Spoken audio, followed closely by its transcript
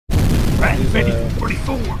Rat Fitty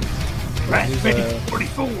 44. Rat Fitty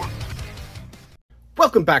 44.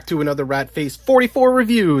 Welcome back to another Rat Face 44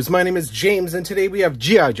 reviews. My name is James, and today we have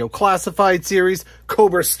G.I. Joe Classified Series,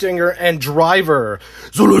 Cobra, Stinger, and Driver.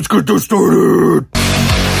 So let's get this started!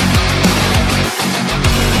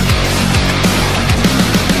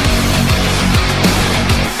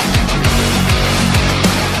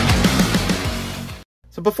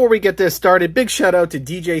 So before we get this started, big shout out to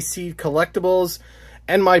DJC Collectibles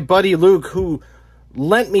and my buddy Luke, who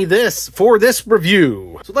lent me this for this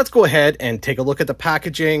review. So let's go ahead and take a look at the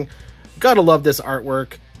packaging. Gotta love this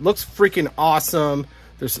artwork. Looks freaking awesome.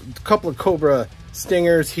 There's a couple of Cobra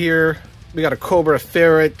Stingers here. We got a Cobra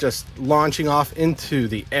Ferret just launching off into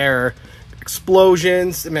the air.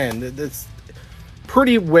 Explosions, man, that's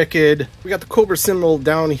pretty wicked. We got the Cobra symbol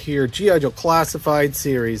down here, G.I. Joe Classified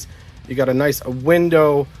Series. You got a nice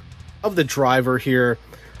window of the Driver here.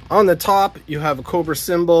 On the top, you have a Cobra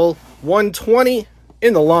symbol, 120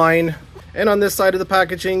 in the line. And on this side of the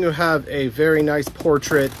packaging, you have a very nice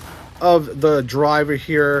portrait of the Driver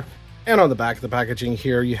here. And on the back of the packaging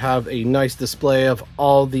here, you have a nice display of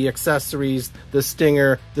all the accessories, the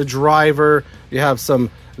Stinger, the Driver. You have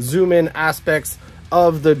some zoom in aspects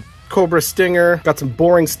of the Cobra Stinger. Got some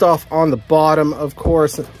boring stuff on the bottom, of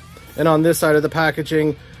course. And on this side of the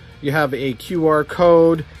packaging, you have a QR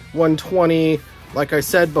code, 120, like I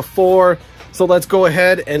said before. So let's go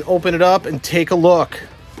ahead and open it up and take a look.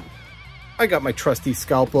 I got my trusty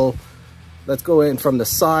scalpel. Let's go in from the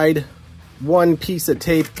side, one piece of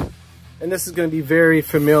tape. And this is going to be very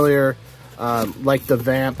familiar, like the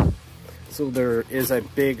Vamp. So there is a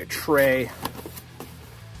big tray.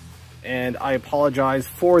 And I apologize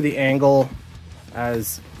for the angle,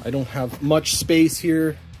 as I don't have much space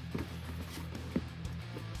here.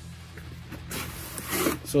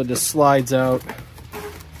 So it just slides out,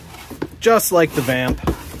 just like the Vamp.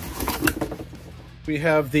 We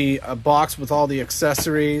have the box with all the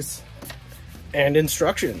accessories and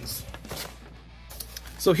instructions.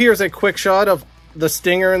 So here's a quick shot of the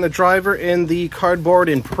Stinger and the Driver in the cardboard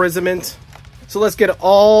imprisonment. So let's get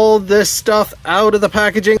all this stuff out of the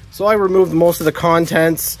packaging. So I removed most of the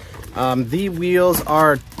contents. The wheels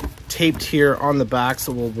are taped here on the back,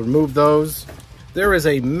 so we'll remove those. There is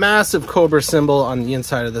a massive Cobra symbol on the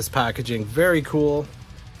inside of this packaging. Very cool.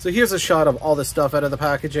 So here's a shot of all the stuff out of the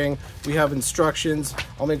packaging. We have instructions.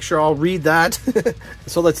 I'll make sure I'll read that.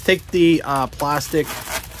 So let's take the plastic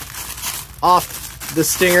off the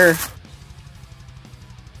Stinger.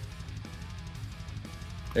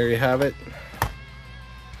 There you have it.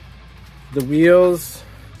 The wheels.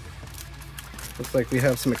 Looks like we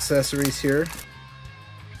have some accessories here.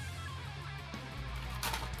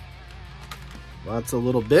 Lots of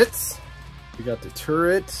little bits. We got the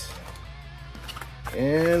turret.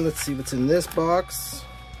 And let's see what's in this box.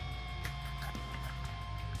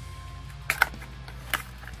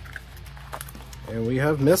 And we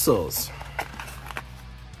have missiles.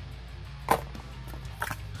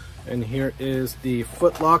 And here is the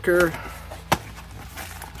foot locker.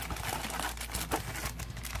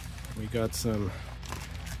 We got some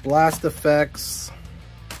blast effects.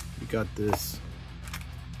 We got this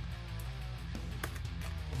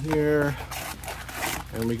here,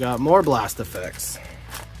 and we got more blast effects.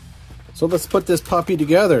 So let's put this puppy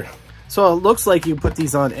together. So it looks like you put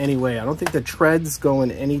these on anyway. I don't think the treads go in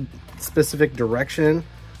any specific direction.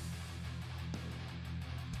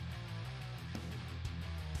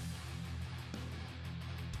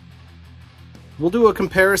 We'll do a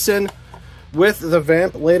comparison with the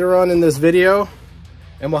Vamp later on in this video,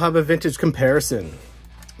 and we'll have a vintage comparison.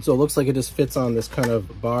 So it looks like it just fits on this kind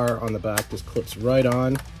of bar on the back, just clips right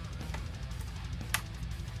on.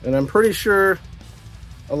 And I'm pretty sure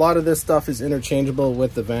a lot of this stuff is interchangeable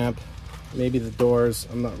with the Vamp. Maybe the doors,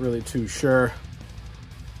 I'm not really too sure.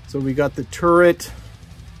 So we got the turret,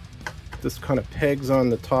 this kind of pegs on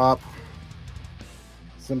the top.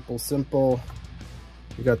 Simple.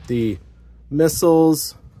 We got the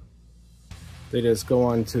missiles. They just go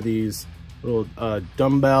onto these little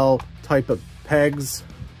dumbbell type of pegs.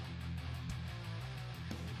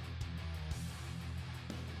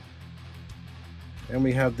 And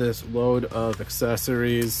we have this load of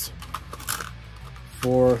accessories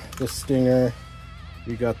for the Stinger.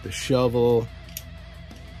 We got the shovel,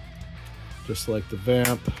 just like the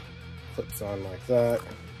Vamp, clips on like that.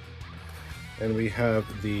 And we have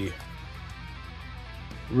the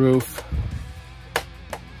roof.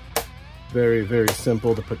 Very, very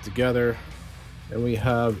simple to put together. And we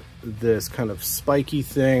have this kind of spiky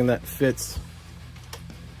thing that fits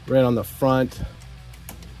right on the front.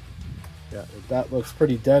 Yeah, that looks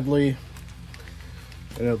pretty deadly.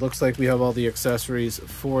 And it looks like we have all the accessories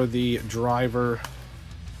for the driver.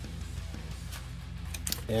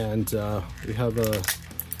 And we have a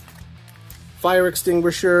fire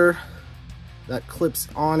extinguisher that clips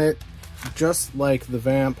on it just like the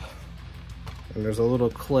Vamp. And there's a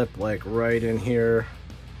little clip like right in here.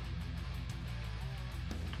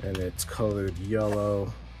 And it's colored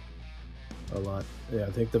yellow a lot. Yeah,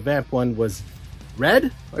 I think the Vamp one was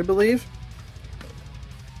red, I believe.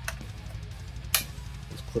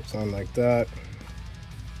 This clips on like that.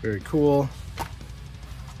 Very cool.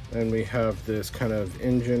 And we have this kind of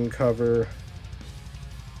engine cover.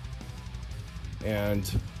 And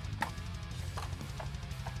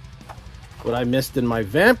what I missed in my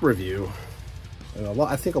Vamp review, and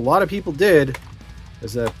I think a lot of people did,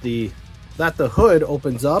 is that the hood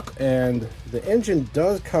opens up and the engine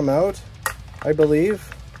does come out, I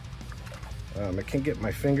believe. I can't get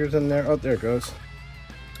my fingers in there. Oh, there it goes.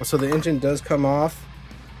 So the engine does come off,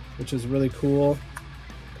 which is really cool.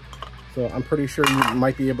 So I'm pretty sure you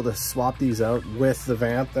might be able to swap these out with the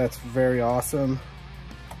Vamp. That's very awesome.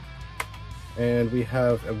 And we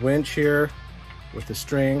have a winch here with the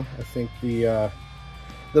string. I think the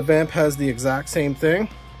Vamp has the exact same thing,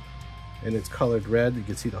 and it's colored red. You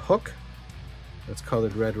can see the hook. That's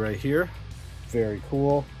colored red right here. Very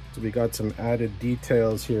cool. So we got some added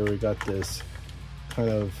details here. We got this kind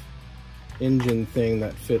of engine thing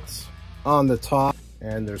that fits on the top,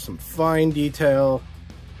 and there's some fine detail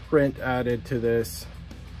print added to this.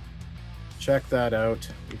 Check that out.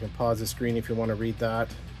 You can pause the screen if you want to read that.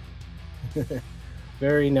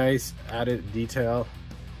 Very nice added detail.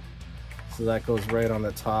 So that goes right on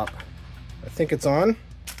the top. I think it's on.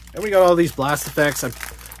 And we got all these blast effects.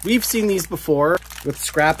 We've seen these before with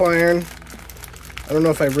scrap iron. I don't know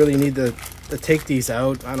if I really need to take these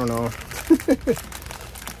out. I don't know.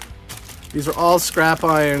 These are all scrap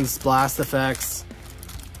irons, blast effects.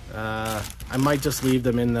 I might just leave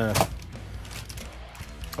them in the...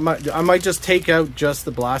 I might just take out just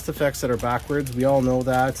the blast effects that are backwards. We all know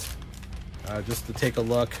that. Just to take a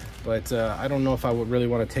look. But I don't know if I would really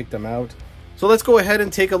want to take them out. So let's go ahead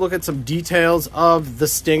and take a look at some details of the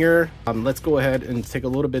Stinger. Let's go ahead and take a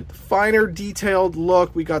little bit finer detailed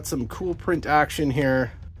look. We got some cool print action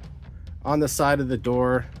here on the side of the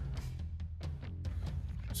door.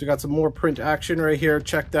 So we got some more print action right here.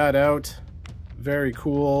 Check that out. Very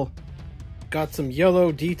cool. Got some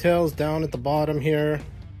yellow details down at the bottom here.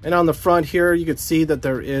 And on the front here, you can see that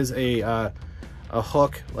there is a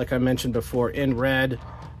hook, like I mentioned before, in red.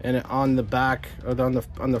 And on the back, or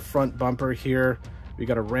on the front bumper here, we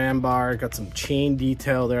got a ram bar, got some chain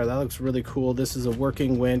detail there. That looks really cool. This is a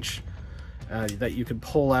working winch that you can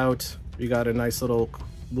pull out. We got a nice little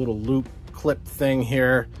loop clip thing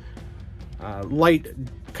here. Light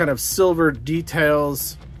kind of silver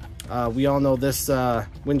details. We all know this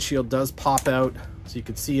windshield does pop out, so you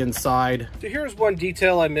can see inside. So here's one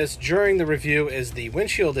detail I missed during the review, is the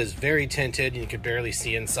windshield is very tinted and you can barely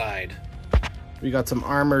see inside. We got some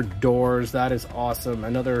armored doors. That is awesome.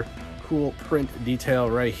 Another cool print detail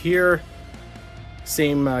right here.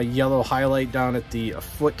 Same yellow highlight down at the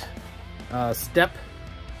foot step.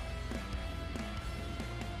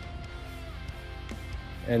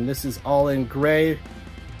 And this is all in gray.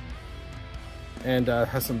 And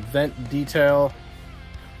has some vent detail.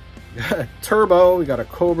 Turbo, we got a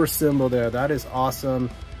Cobra symbol there. That is awesome.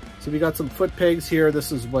 So we got some foot pegs here.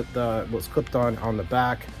 This is what was clipped on the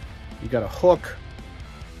back. You got a hook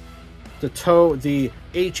to tow the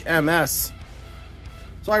HMS.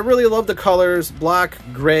 So I really love the colors, black,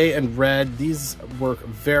 gray, and red. These work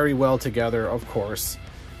very well together, of course.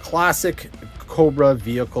 Classic Cobra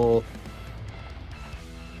vehicle.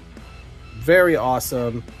 Very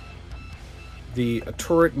awesome. The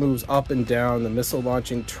turret moves up and down, the missile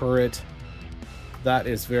launching turret. That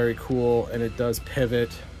is very cool, and it does pivot.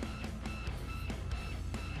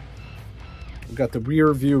 We've got the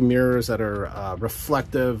rear view mirrors that are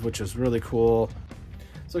reflective, which is really cool.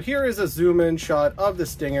 So here is a zoom in shot of the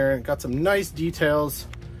Stinger. Got some nice details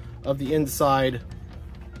of the inside.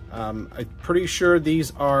 I'm pretty sure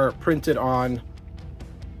these are printed on.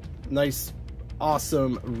 Nice,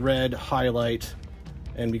 awesome red highlight.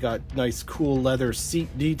 And we got nice cool leather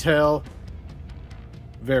seat detail.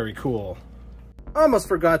 Very cool. I almost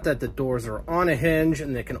forgot that the doors are on a hinge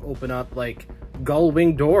and they can open up like gull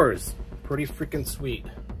wing doors. Pretty freaking sweet.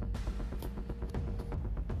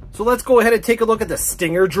 So let's go ahead and take a look at the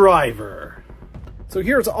Stinger driver. So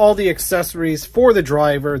here's all the accessories for the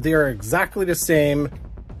driver. They are exactly the same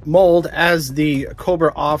mold as the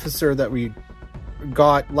Cobra Officer that we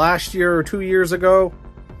got last year or 2 years ago.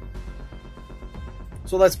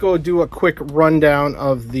 So let's go do a quick rundown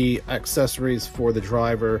of the accessories for the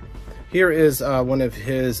driver. Here is one of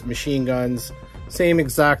his machine guns, same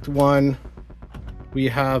exact one. We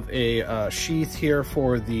have a sheath here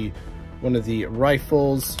for one of the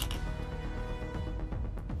rifles.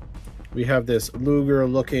 We have this Luger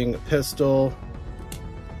looking pistol.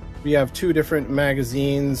 We have two different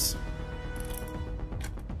magazines.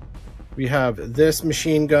 We have this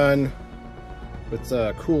machine gun with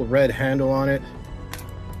a cool red handle on it.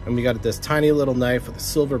 And we got this tiny little knife with a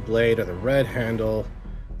silver blade and a red handle.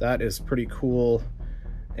 That is pretty cool.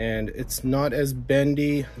 And it's not as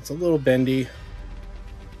bendy. It's a little bendy,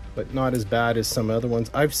 but not as bad as some other ones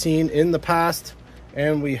I've seen in the past.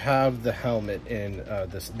 And we have the helmet in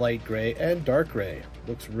this light gray and dark gray.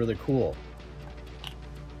 Looks really cool.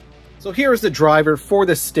 So here's the driver for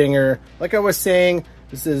the Stinger. Like I was saying,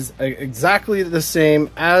 this is exactly the same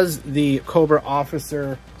as the Cobra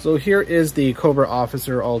Officer. So here is the Cobra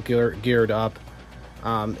Officer all geared up.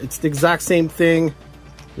 It's the exact same thing.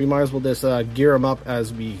 We might as well just gear them up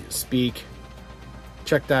as we speak.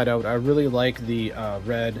 Check that out. I really like the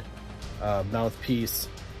red mouthpiece.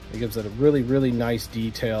 It gives it a really nice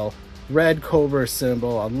detail. Red Cobra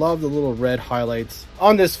symbol. I love the little red highlights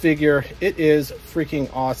on this figure. It is freaking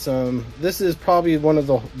awesome. This is probably one of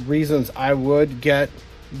the reasons I would get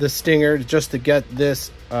the Stinger, just to get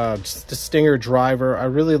this just the Stinger driver. I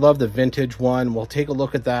really love the vintage one. We'll take a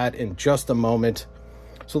look at that in just a moment.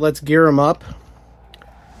 So let's gear them up,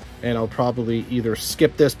 and I'll probably either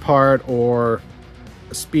skip this part or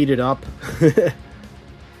speed it up.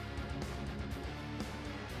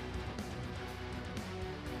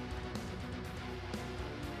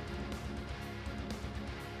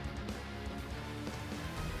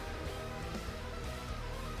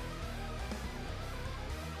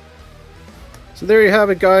 So there you have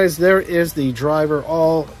it, guys. There is the driver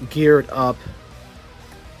all geared up.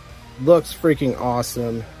 Looks freaking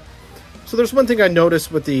awesome. So there's one thing I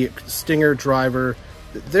noticed with the Stinger driver.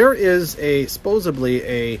 There is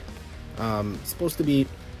supposedly supposed to be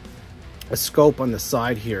a scope on the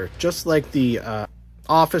side here. Just like the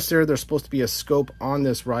Officer, there's supposed to be a scope on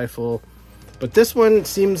this rifle. But this one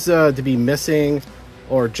seems to be missing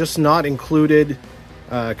or just not included,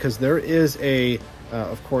 because there is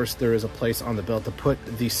of course, there is a place on the belt to put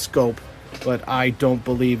the scope, but I don't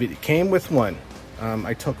believe it came with one.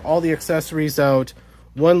 I took all the accessories out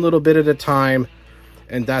one little bit at a time,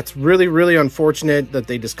 and that's really unfortunate that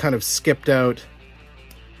they just kind of skipped out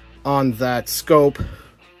on that scope.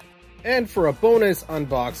 And for a bonus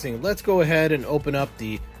unboxing, let's go ahead and open up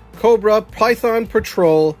the Cobra Python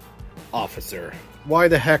Patrol Officer. Why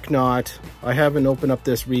the heck not? I haven't opened up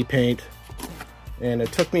this repaint, and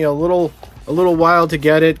it took me a little while to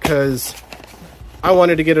get it because I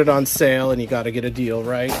wanted to get it on sale, and you got to get a deal,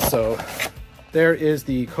 right? So there is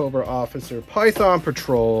the Cobra Officer Python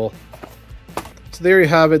Patrol. So there you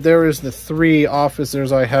have it. There is the 3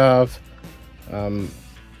 officers I have.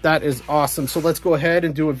 That is awesome. So let's go ahead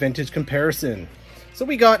and do a vintage comparison. So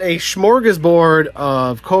we got a smorgasbord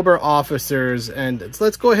of Cobra officers, and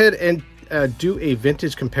let's go ahead and do a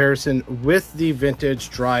vintage comparison with the vintage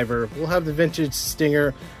driver. We'll have the vintage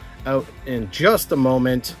Stinger out in just a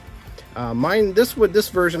moment. This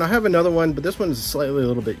version, I have another one, but this one is slightly a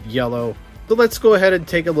little bit yellow. So let's go ahead and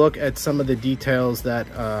take a look at some of the details that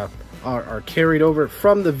are carried over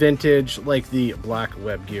from the vintage, like the black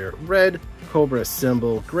web gear, red Cobra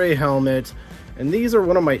symbol, gray helmet, and these are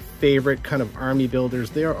one of my favorite kind of army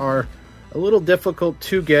builders. They are a little difficult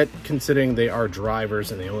to get considering they are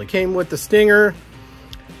drivers and they only came with the Stinger.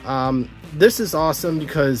 This is awesome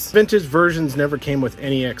because vintage versions never came with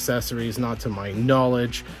any accessories, not to my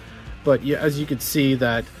knowledge. But yeah, as you can see,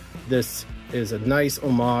 that this is a nice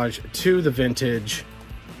homage to the vintage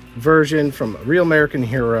version from a Real American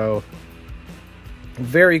Hero.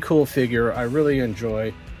 Very cool figure. I really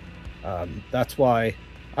enjoy. That's why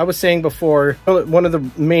I was saying before, one of the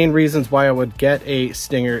main reasons why I would get a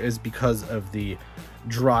Stinger is because of the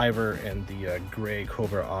driver and the gray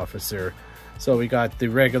Cobra officer. So we got the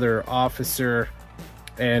regular officer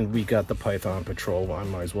and we got the Python Patrol. I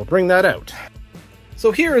might as well bring that out.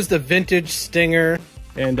 So here is the vintage Stinger,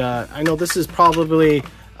 and I know this is probably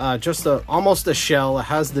just almost a shell. It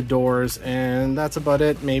has the doors, and that's about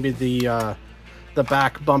it. Maybe the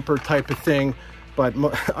back bumper type of thing, but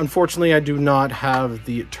unfortunately I do not have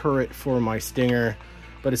the turret for my Stinger.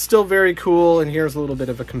 But it's still very cool, and here's a little bit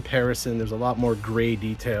of a comparison. There's a lot more gray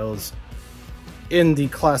details in the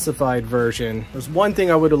classified version. There's one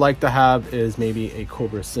thing I would like to have is maybe a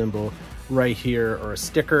Cobra symbol right here, or a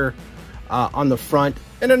sticker on the front.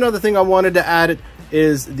 And another thing I wanted to add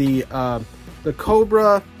is the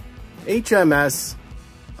Cobra HMS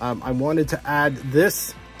I wanted to add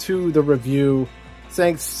this to the review.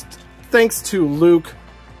 Thanks to Luke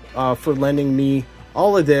for lending me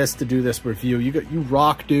all of this to do this review. You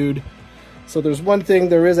rock, dude. So there's one thing,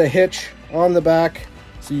 there is a hitch on the back,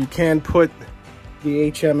 so you can put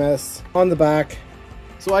the HMS on the back.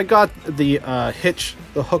 So I got the hitch,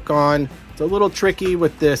 the hook on. It's a little tricky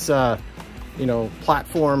with this, you know,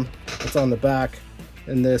 platform that's on the back,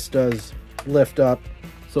 and this does lift up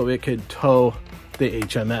so it could tow the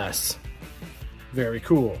HMS. Very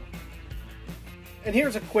cool. And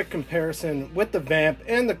here's a quick comparison with the Vamp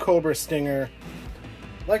and the Cobra Stinger.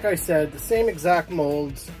 Like I said, the same exact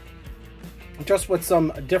molds, just with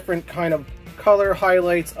some different kind of color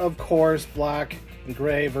highlights, of course, black and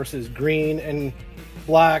gray versus green and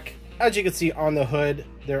black. As you can see on the hood,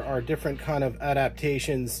 there are different kind of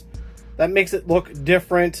adaptations that makes it look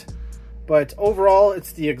different, but overall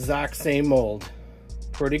it's the exact same mold.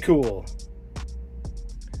 Pretty cool.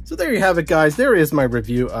 So there you have it, guys. There is my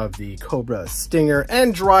review of the Cobra Stinger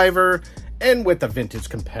and Driver, and with the vintage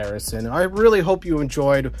comparison. I really hope you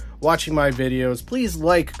enjoyed watching my videos. Please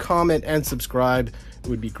like, comment, and subscribe. It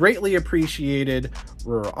would be greatly appreciated.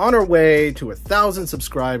 We're on our way to 1,000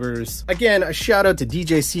 subscribers. Again, a shout out to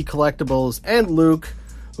DJC Collectibles and Luke,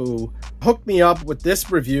 who hooked me up with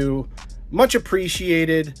this review. Much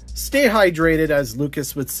appreciated. Stay hydrated, as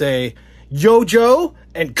Lucas would say. Yo, Joe,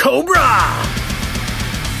 and Cobra!